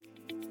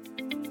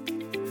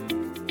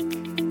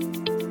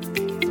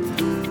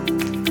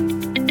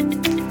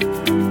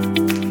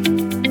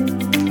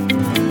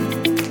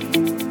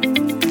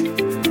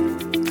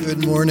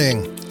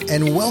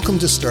and welcome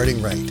to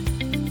Starting Right.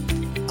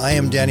 I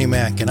am Danny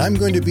Mack, and I'm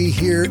going to be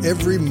here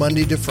every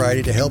Monday to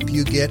Friday to help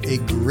you get a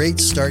great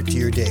start to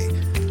your day.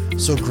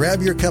 So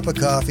grab your cup of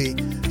coffee,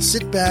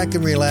 sit back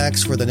and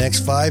relax for the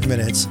next 5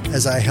 minutes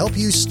as I help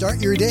you start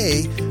your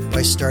day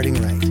by starting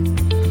right.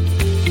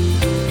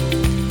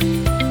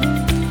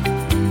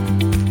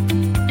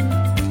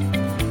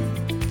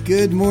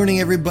 Good morning,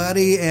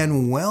 everybody,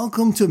 and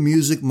welcome to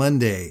Music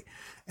Monday.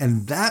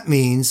 And that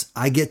means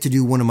I get to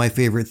do one of my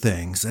favorite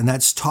things, and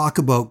that's talk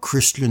about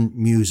Christian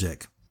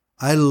music.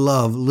 I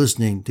love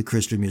listening to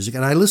Christian music,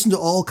 and I listen to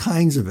all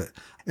kinds of it.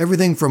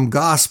 Everything from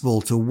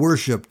gospel to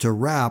worship to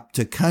rap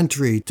to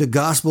country to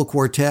gospel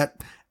quartet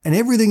and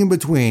everything in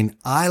between.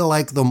 I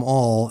like them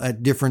all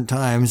at different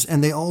times,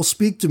 and they all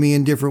speak to me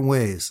in different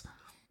ways.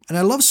 And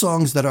I love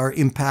songs that are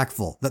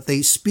impactful, that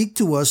they speak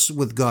to us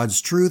with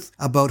God's truth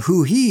about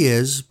who He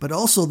is, but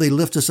also they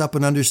lift us up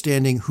in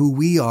understanding who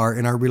we are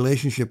in our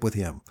relationship with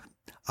Him.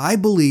 I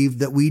believe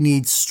that we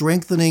need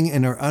strengthening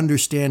in our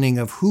understanding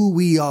of who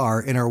we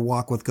are in our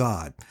walk with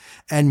God.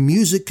 And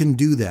music can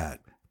do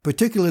that,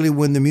 particularly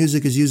when the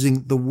music is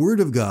using the Word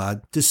of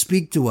God to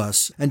speak to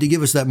us and to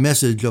give us that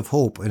message of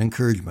hope and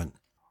encouragement.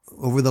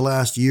 Over the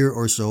last year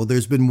or so,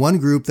 there's been one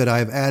group that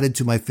I've added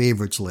to my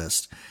favorites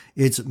list.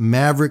 It's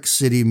Maverick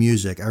City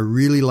Music. I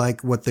really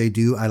like what they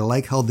do. I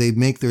like how they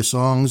make their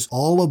songs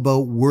all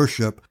about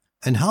worship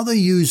and how they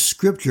use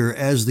scripture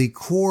as the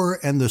core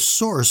and the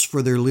source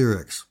for their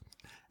lyrics.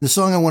 The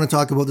song I want to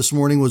talk about this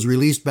morning was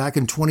released back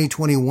in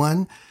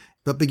 2021,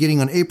 but beginning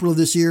on April of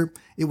this year,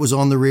 it was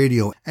on the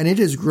radio, and it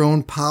has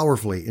grown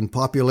powerfully in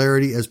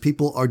popularity as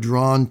people are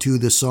drawn to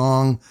the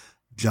song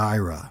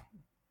Jireh.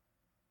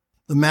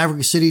 The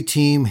Maverick City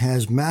team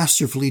has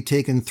masterfully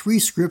taken 3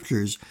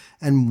 scriptures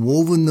and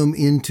woven them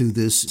into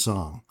this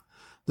song.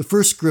 The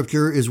first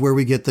scripture is where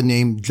we get the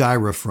name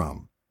Jireh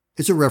from.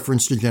 It's a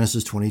reference to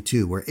Genesis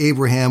 22, where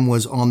Abraham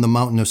was on the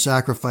mountain of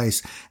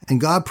sacrifice,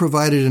 and God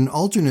provided an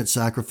alternate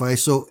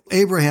sacrifice so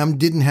Abraham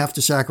didn't have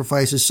to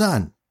sacrifice his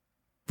son.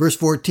 Verse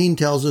 14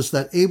 tells us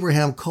that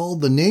Abraham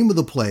called the name of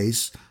the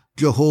place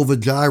Jehovah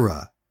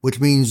Jireh, which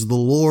means the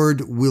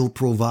Lord will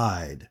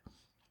provide.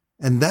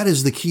 And that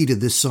is the key to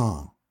this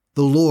song.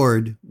 The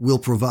Lord will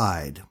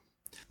provide.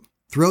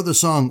 Throughout the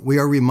song, we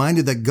are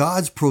reminded that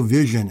God's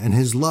provision and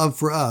His love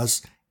for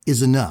us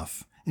is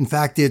enough. In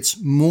fact, it's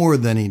more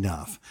than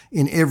enough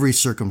in every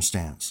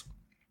circumstance.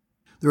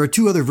 There are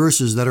 2 other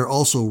verses that are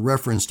also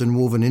referenced and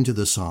woven into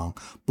the song,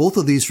 both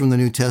of these from the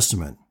New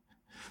Testament.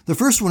 The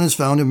first one is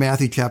found in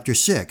Matthew chapter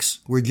 6,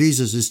 where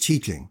Jesus is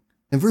teaching.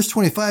 In verse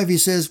 25, He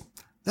says,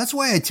 "That's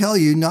why I tell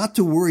you not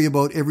to worry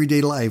about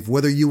everyday life,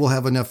 whether you will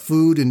have enough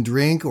food and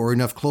drink or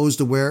enough clothes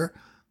to wear.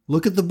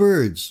 Look at the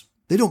birds.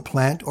 They don't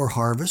plant or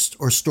harvest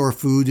or store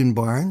food in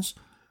barns,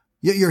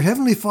 yet your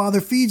heavenly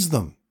Father feeds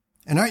them.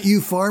 And aren't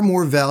you far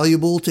more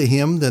valuable to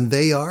Him than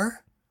they are?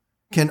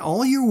 Can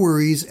all your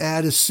worries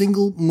add a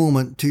single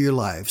moment to your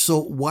life?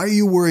 So why are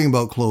you worrying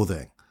about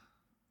clothing?"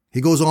 He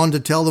goes on to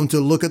tell them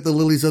to look at the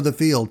lilies of the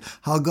field,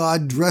 how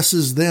God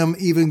dresses them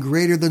even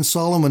greater than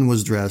Solomon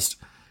was dressed.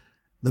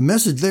 The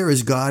message there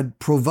is God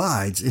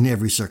provides in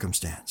every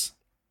circumstance.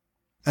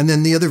 And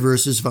then the other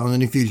verse is found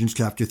in Ephesians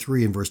chapter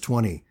 3 and verse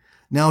 20.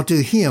 "Now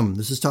to Him,"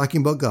 this is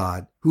talking about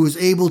God, "who is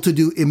able to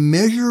do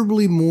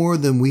immeasurably more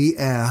than we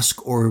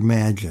ask or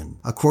imagine,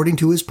 according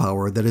to His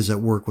power that is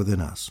at work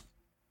within us."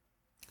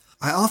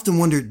 I often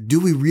wonder, do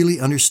we really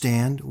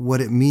understand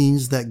what it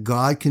means that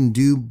God can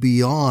do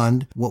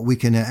beyond what we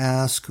can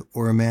ask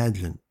or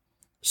imagine?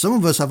 Some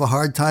of us have a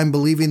hard time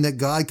believing that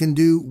God can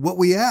do what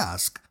we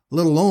ask,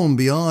 let alone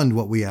beyond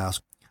what we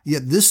ask.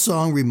 Yet this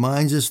song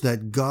reminds us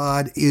that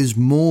God is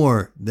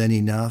more than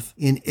enough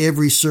in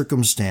every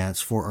circumstance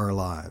for our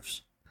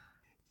lives.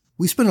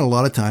 We spend a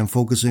lot of time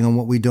focusing on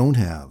what we don't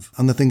have,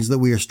 on the things that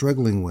we are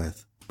struggling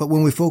with. But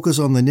when we focus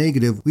on the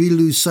negative, we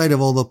lose sight of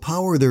all the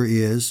power there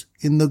is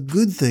in the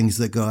good things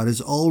that God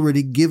is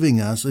already giving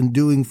us and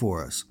doing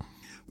for us.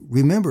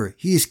 Remember,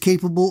 He is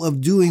capable of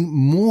doing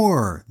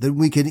more than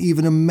we can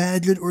even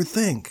imagine or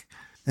think.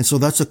 And so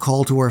that's a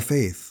call to our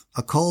faith,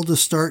 a call to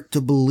start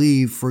to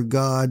believe for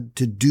God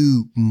to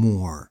do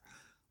more.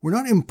 We're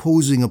not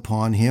imposing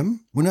upon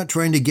Him. We're not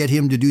trying to get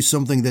Him to do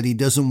something that He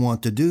doesn't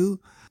want to do.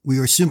 We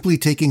are simply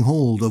taking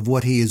hold of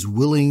what He is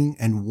willing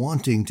and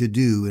wanting to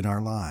do in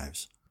our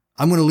lives.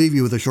 I'm going to leave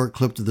you with a short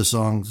clip to the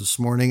song this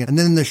morning. And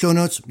then in the show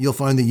notes, you'll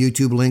find the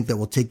YouTube link that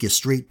will take you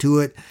straight to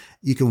it.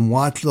 You can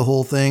watch the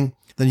whole thing.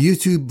 The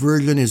YouTube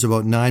version is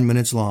about 9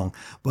 minutes long,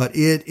 but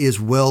it is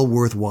well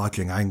worth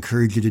watching. I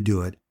encourage you to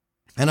do it.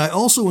 And I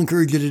also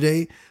encourage you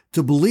today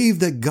to believe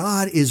that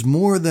God is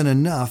more than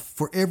enough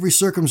for every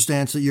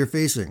circumstance that you're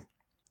facing.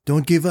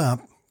 Don't give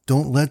up,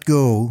 don't let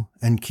go,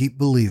 and keep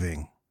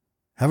believing.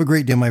 Have a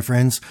great day, my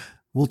friends.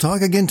 We'll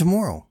talk again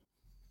tomorrow.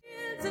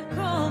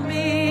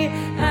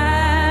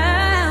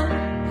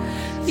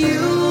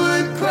 You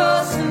would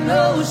cross an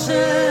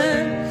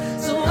ocean